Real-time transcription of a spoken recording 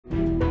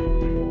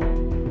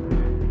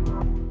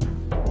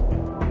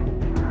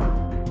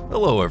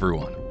Hello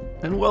everyone,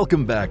 and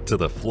welcome back to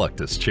the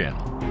Fluctus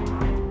channel.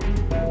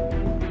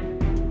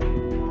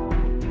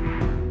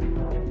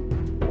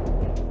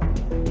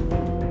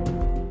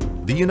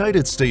 The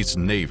United States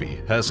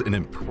Navy has an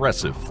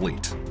impressive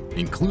fleet,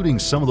 including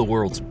some of the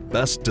world's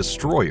best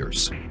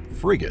destroyers,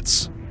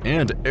 frigates,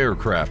 and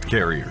aircraft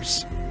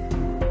carriers.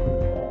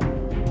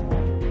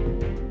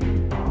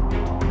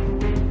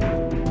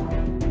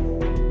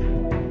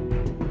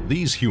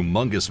 These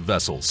humongous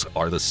vessels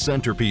are the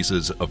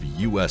centerpieces of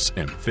U.S.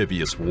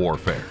 amphibious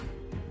warfare,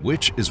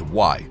 which is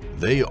why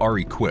they are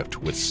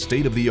equipped with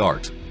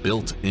state-of-the-art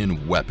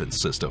built-in weapon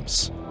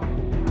systems.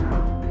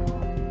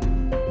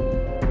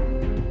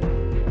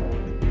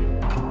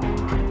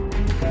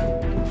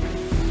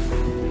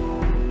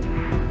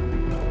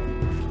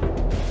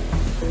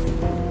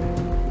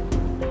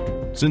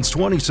 Since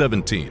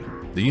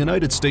 2017, the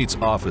United States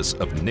Office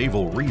of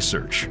Naval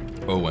Research,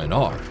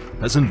 ONR,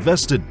 has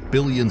invested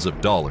billions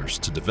of dollars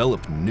to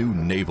develop new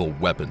naval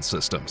weapon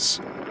systems.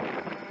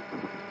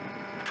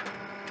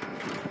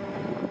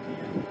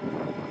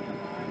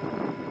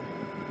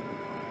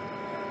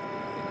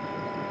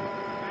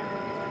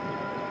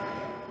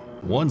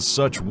 One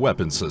such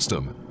weapon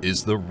system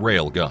is the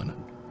railgun,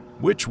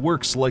 which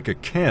works like a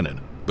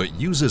cannon but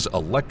uses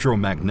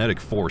electromagnetic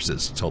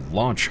forces to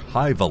launch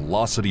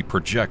high-velocity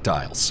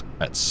projectiles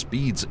at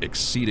speeds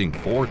exceeding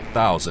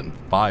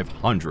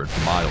 4,500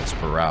 miles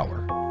per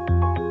hour.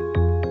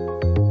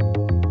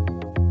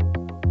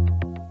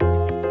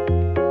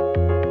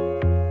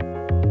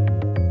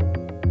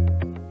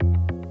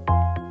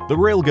 The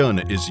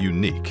railgun is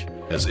unique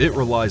as it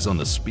relies on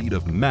the speed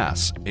of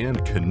mass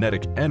and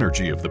kinetic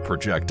energy of the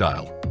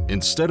projectile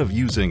instead of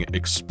using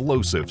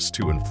explosives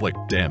to inflict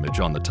damage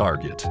on the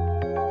target.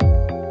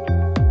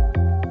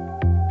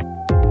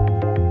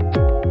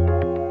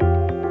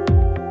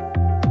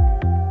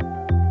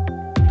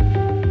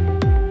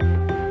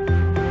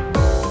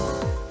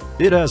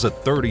 It has a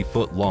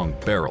 30-foot-long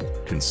barrel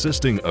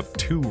consisting of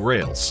two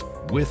rails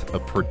with a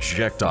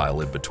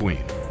projectile in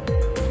between.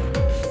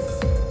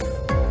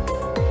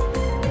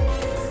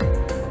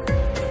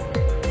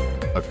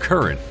 A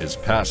current is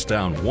passed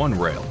down one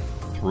rail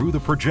through the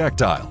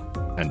projectile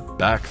and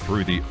back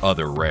through the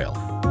other rail.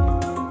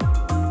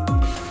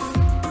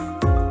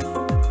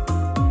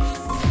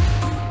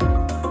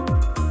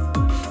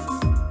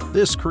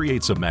 This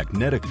creates a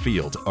magnetic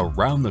field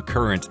around the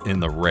current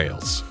in the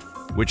rails,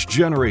 which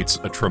generates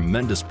a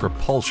tremendous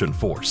propulsion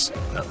force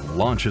that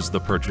launches the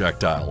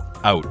projectile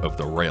out of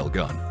the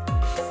railgun.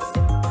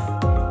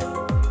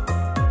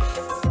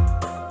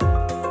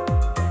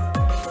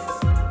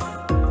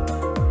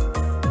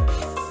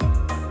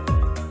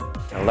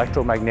 An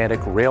electromagnetic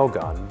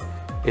railgun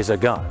is a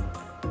gun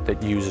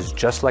that uses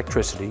just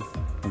electricity,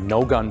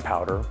 no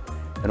gunpowder,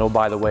 and oh,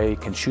 by the way,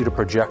 can shoot a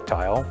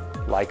projectile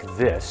like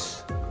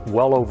this,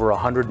 well over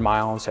 100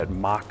 miles at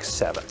Mach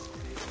 7.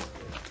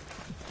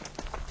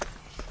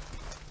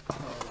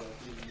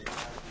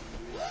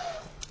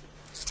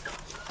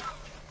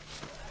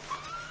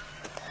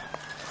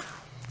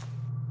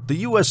 The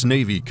U.S.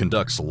 Navy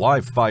conducts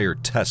live-fire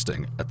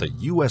testing at the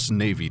U.S.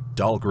 Navy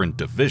Dahlgren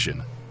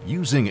Division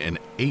using an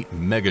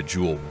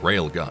 8-megajoule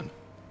railgun,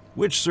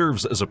 which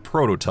serves as a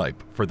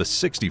prototype for the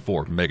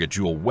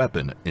 64-megajoule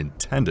weapon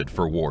intended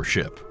for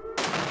warship.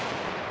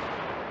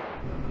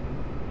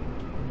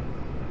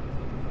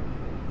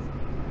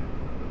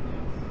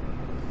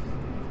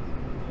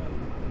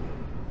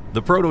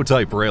 The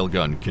prototype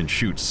railgun can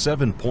shoot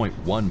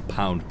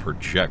 7.1-pound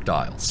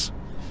projectiles.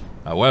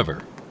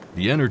 However,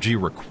 the energy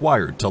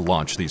required to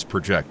launch these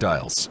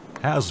projectiles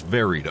has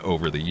varied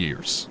over the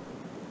years.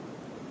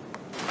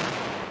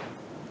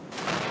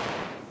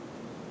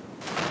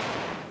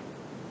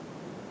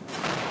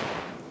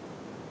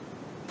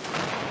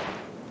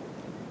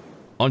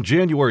 On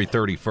January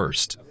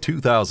 31st,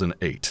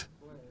 2008,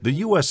 the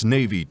U.S.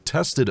 Navy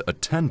tested a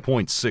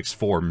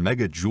 10.64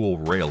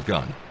 megajoule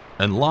railgun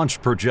and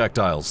launched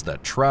projectiles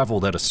that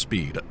traveled at a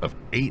speed of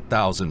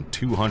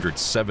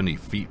 8,270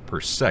 feet per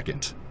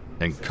second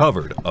and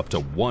covered up to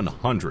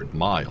 100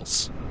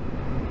 miles.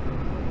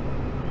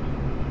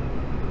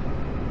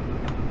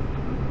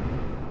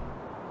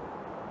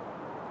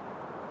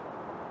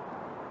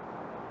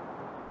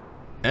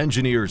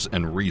 Engineers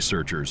and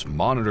researchers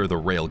monitor the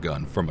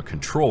railgun from a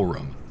control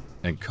room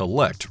and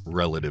collect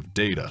relative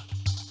data.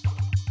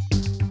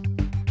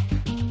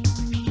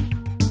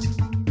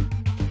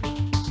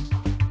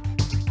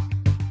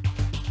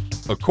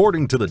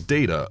 According to the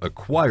data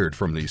acquired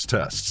from these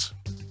tests,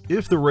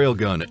 if the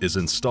railgun is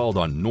installed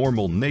on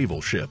normal naval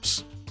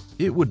ships,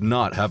 it would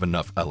not have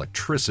enough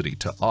electricity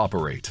to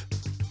operate.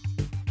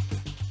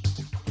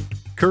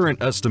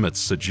 Current estimates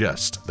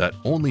suggest that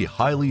only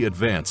highly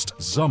advanced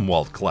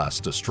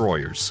Zumwalt-class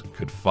destroyers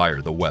could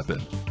fire the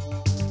weapon.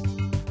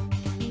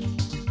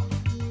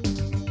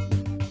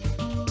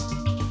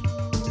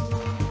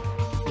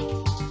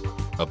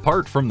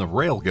 Apart from the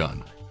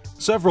railgun,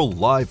 several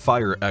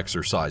live-fire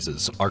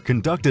exercises are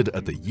conducted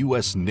at the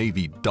U.S.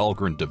 Navy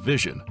Dahlgren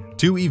Division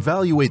to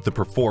evaluate the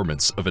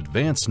performance of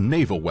advanced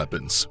naval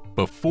weapons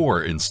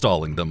before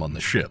installing them on the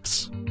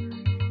ships.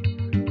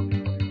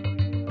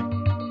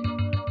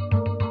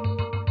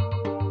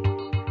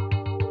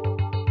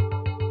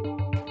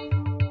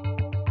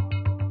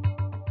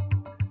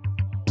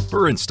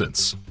 For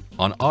instance,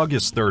 on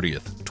August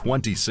 30th,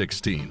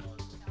 2016,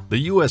 the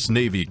U.S.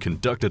 Navy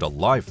conducted a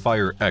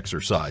live-fire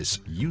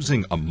exercise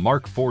using a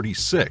Mark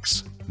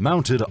 46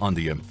 mounted on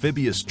the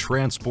amphibious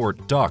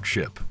transport dock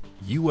ship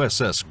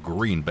USS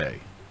Green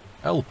Bay,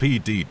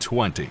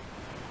 LPD-20.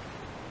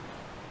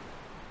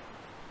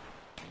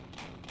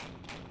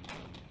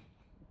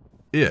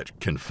 It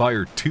can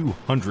fire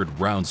 200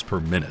 rounds per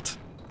minute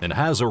and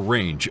has a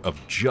range of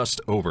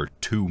just over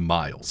 2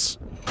 miles.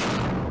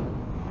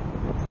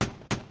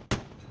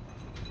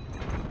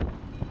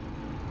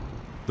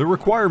 The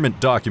requirement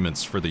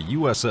documents for the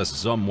USS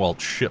Zumwalt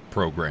ship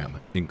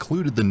program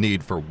included the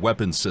need for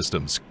weapon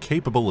systems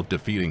capable of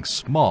defeating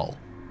small,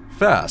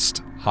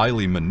 fast,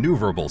 highly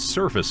maneuverable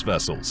surface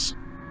vessels.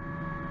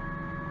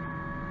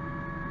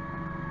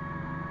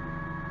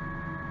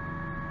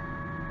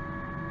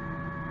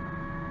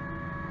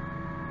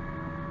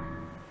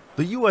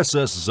 The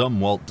USS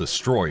Zumwalt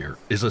destroyer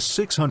is a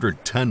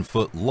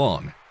 610-foot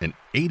long and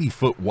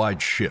 80-foot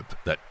wide ship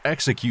that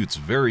executes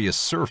various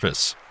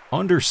surface,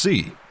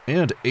 undersea,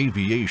 and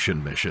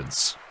aviation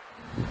missions.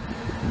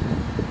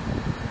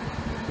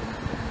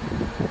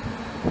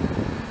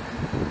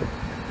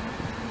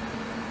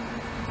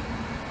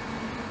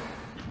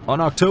 On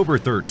October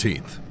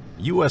 13th,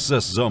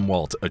 USS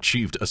Zumwalt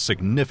achieved a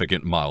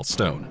significant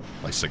milestone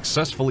by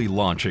successfully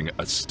launching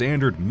a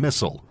Standard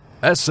Missile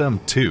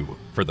SM-2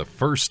 for the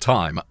first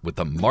time with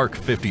the Mark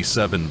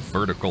 57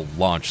 vertical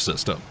launch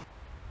system.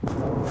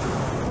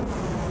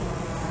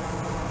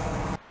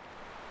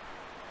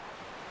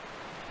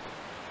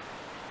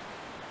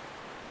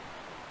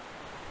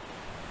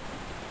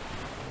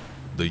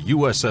 The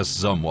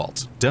USS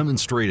Zumwalt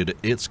demonstrated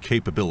its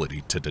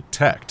capability to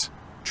detect,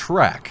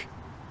 track,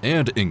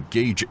 and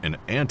engage an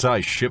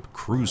anti-ship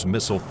cruise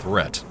missile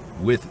threat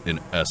with an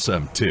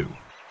SM-2.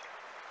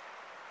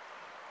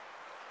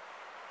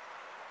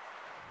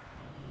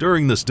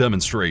 During this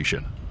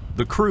demonstration,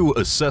 the crew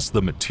assessed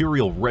the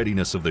material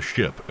readiness of the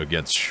ship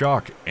against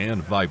shock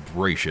and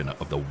vibration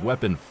of the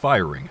weapon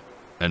firing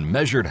and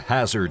measured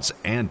hazards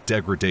and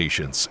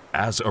degradations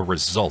as a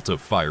result of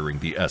firing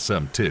the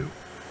SM-2.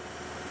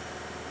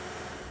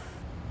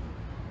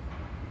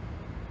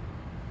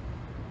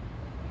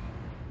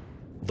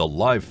 The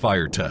live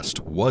fire test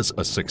was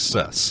a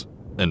success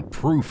and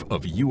proof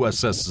of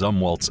USS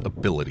Zumwalt's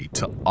ability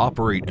to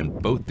operate in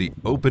both the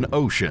open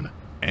ocean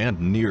and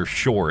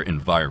near-shore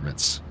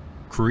environments,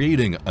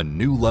 creating a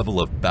new level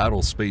of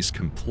battle space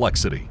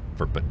complexity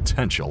for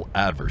potential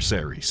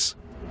adversaries.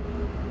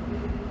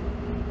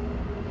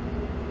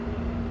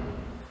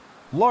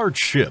 Large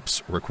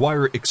ships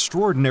require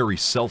extraordinary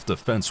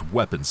self-defense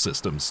weapon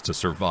systems to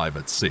survive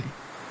at sea.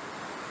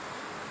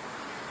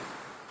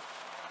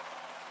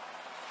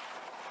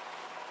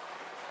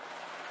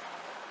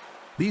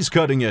 These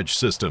cutting-edge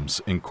systems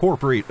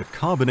incorporate a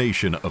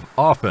combination of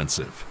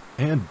offensive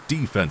and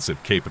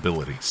defensive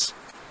capabilities,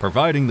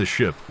 providing the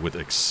ship with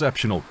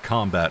exceptional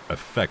combat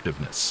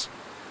effectiveness.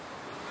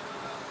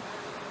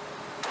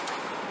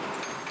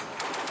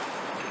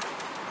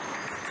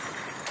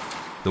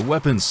 The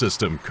weapon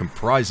system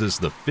comprises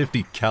the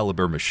 50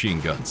 caliber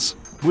machine guns,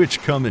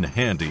 which come in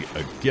handy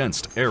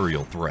against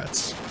aerial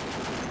threats.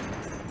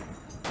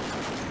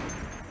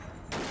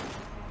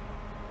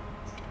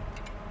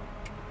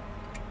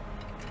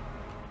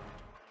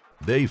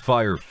 They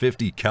fire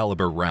 50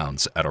 caliber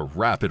rounds at a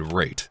rapid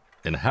rate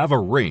and have a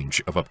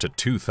range of up to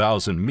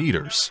 2,000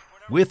 meters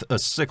with a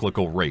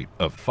cyclical rate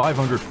of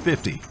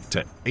 550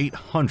 to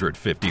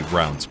 850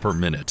 rounds per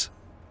minute.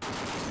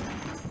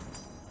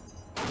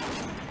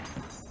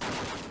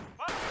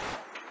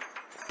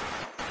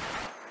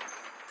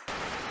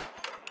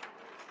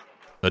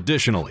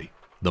 Additionally,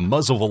 the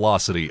muzzle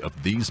velocity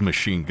of these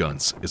machine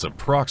guns is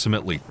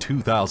approximately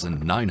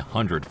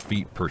 2,900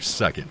 feet per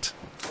second.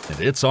 And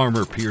its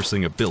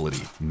armor-piercing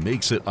ability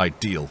makes it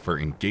ideal for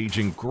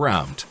engaging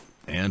ground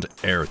and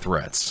air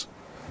threats.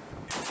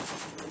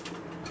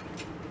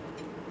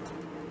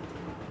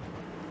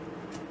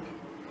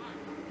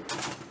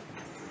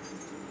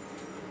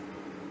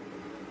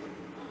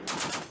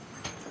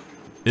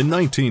 In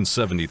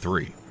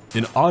 1973,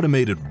 an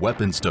automated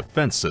weapons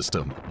defense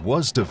system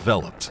was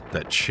developed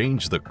that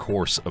changed the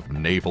course of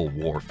naval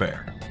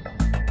warfare.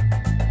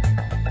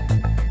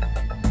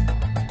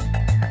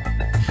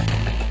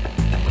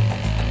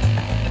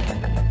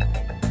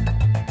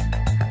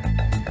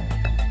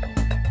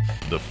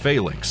 The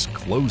Phalanx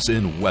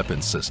Close-In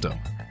Weapon System,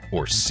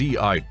 or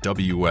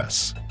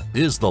CIWS,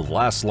 is the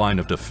last line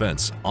of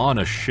defense on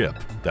a ship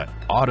that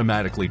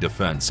automatically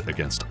defends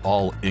against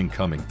all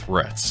incoming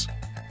threats,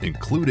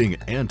 including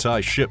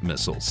anti-ship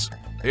missiles,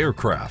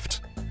 aircraft,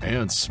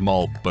 and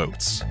small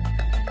boats.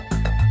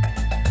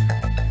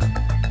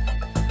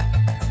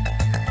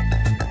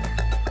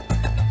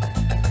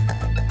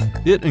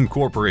 It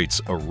incorporates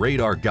a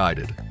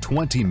radar-guided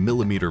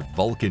 20mm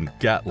Vulcan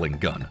Gatling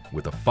gun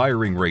with a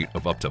firing rate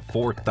of up to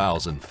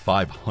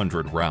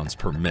 4,500 rounds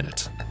per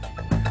minute.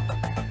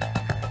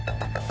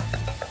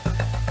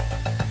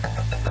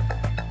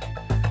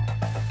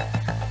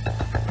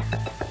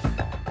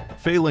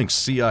 Phalanx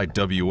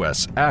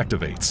CIWS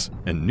activates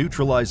and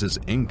neutralizes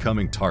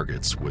incoming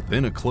targets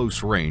within a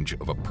close range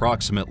of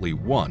approximately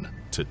 1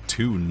 to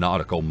 2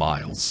 nautical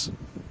miles.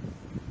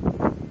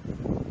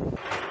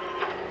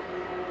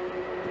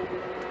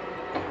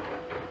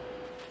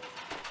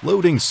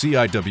 Loading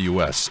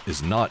CIWS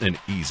is not an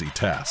easy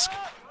task.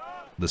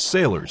 The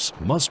sailors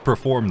must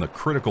perform the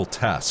critical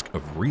task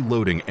of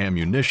reloading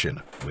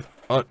ammunition with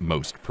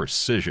utmost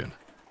precision.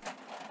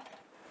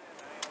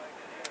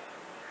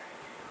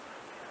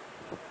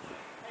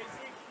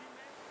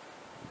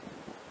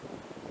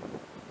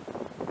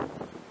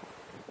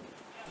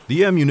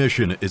 The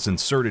ammunition is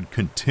inserted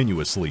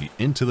continuously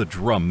into the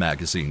drum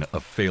magazine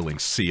of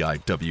Phalanx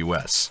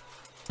CIWS,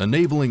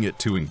 enabling it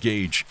to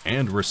engage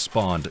and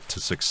respond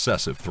to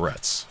successive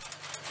threats.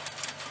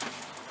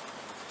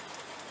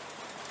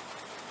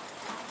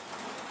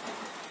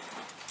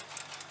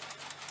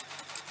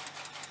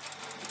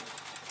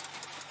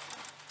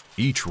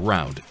 Each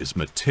round is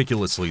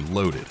meticulously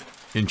loaded,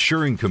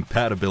 ensuring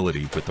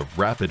compatibility with the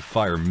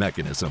rapid-fire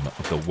mechanism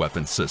of the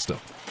weapon system.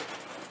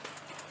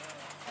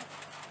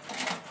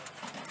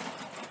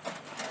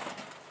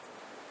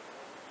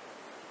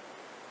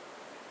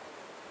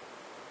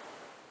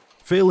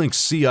 Phalanx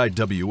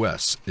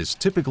CIWS is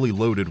typically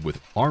loaded with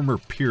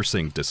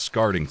armor-piercing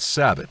discarding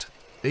sabot,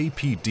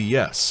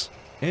 APDS,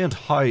 and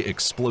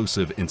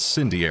high-explosive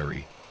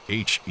incendiary,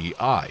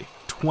 HEI,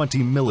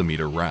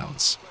 20mm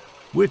rounds,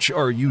 which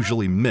are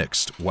usually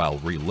mixed while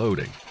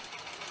reloading.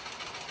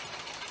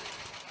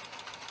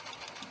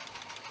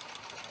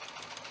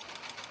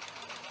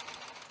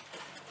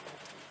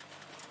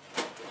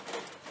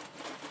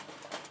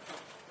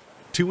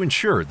 To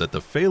ensure that the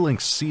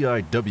Phalanx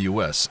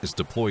CIWS is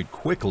deployed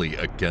quickly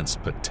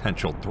against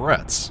potential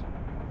threats,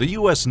 the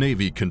U.S.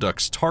 Navy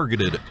conducts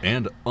targeted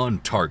and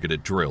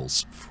untargeted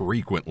drills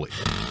frequently.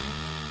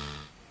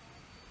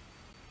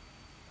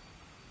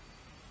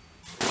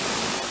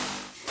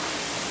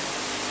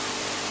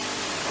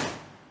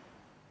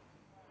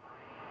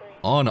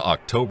 On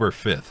October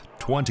 5,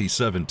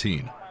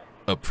 2017,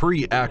 a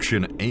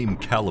pre-action aim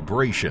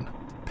calibration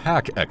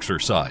PAC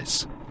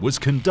exercise was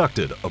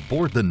conducted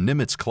aboard the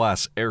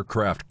Nimitz-class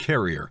aircraft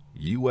carrier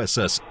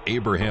USS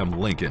Abraham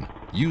Lincoln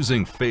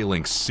using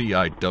Phalanx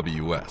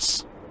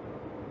CIWS.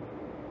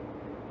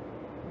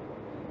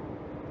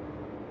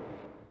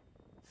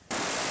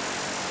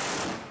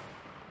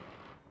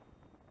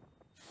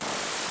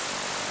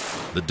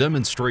 The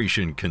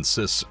demonstration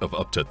consists of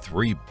up to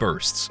 3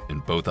 bursts in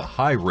both a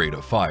high rate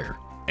of fire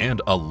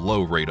and a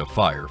low rate of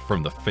fire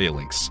from the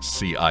Phalanx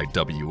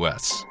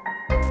CIWS.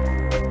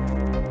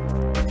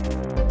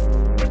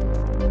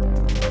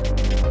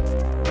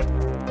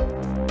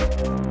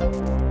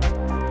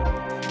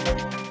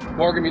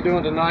 What we're going to be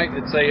doing tonight,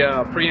 it's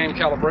a pre-aim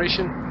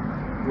calibration.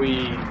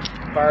 We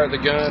fire the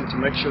gun to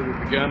make sure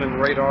that the gun and the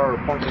radar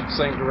are pointing in the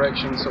same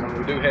direction, so when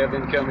we do have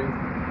incoming,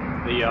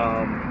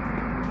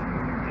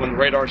 when the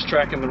radar's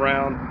tracking the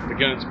round, the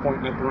gun's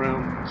pointing at the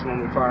round, so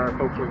when we fire,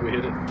 hopefully we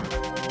hit it.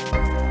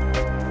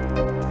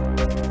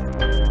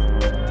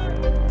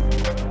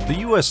 The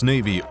U.S.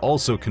 Navy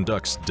also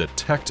conducts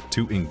Detect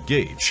to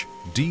Engage,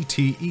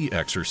 DTE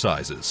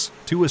exercises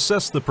to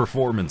assess the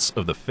performance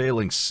of the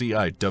Phalanx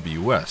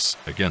CIWS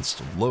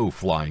against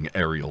low-flying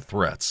aerial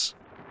threats.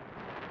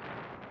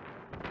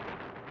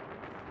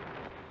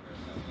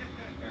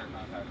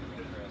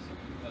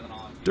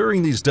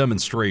 During these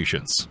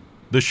demonstrations,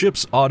 the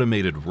ship's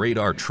automated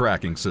radar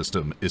tracking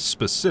system is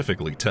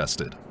specifically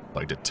tested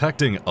by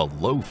detecting a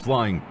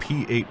low-flying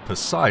P-8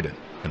 Poseidon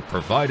and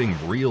providing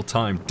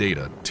real-time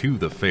data to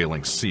the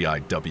Phalanx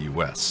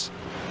CIWS.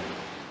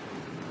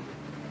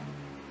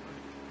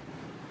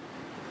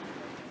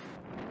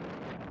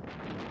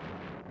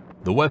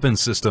 The weapon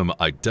system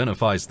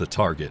identifies the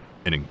target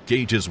and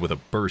engages with a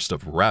burst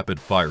of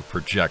rapid-fire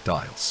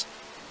projectiles,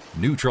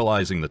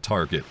 neutralizing the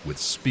target with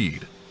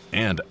speed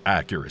and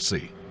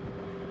accuracy.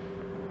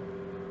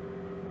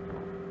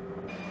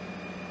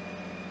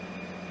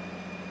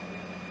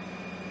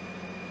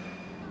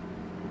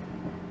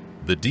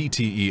 The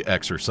DTE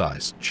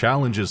exercise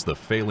challenges the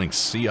Phalanx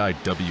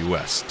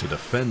CIWS to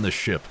defend the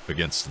ship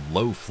against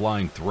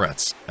low-flying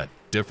threats at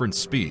different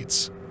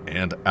speeds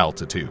and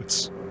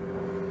altitudes.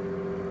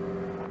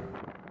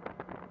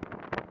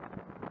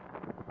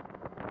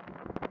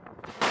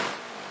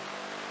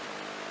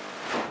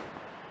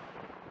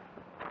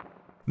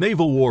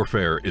 Naval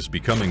warfare is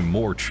becoming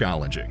more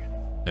challenging,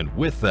 and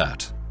with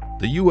that,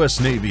 the U.S.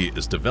 Navy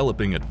is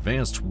developing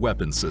advanced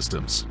weapon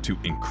systems to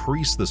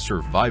increase the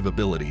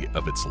survivability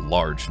of its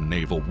large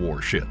naval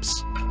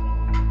warships.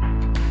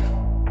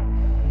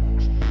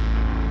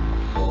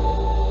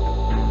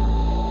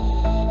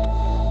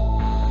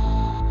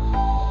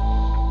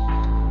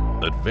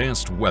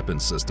 Advanced weapon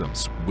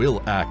systems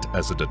will act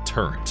as a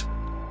deterrent,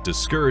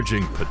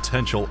 discouraging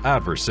potential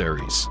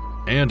adversaries,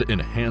 and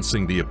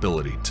enhancing the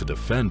ability to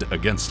defend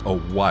against a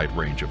wide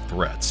range of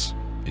threats,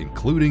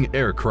 including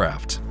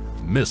aircraft,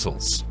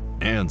 missiles,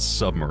 and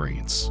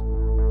submarines.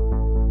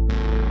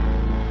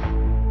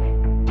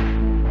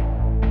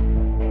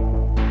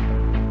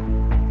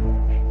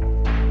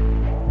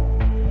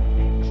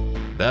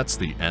 That's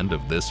the end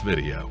of this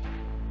video.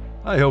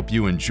 I hope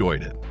you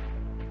enjoyed it.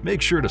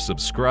 Make sure to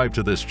subscribe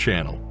to this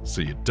channel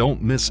so you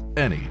don't miss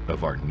any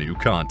of our new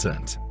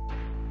content.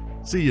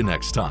 See you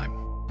next time.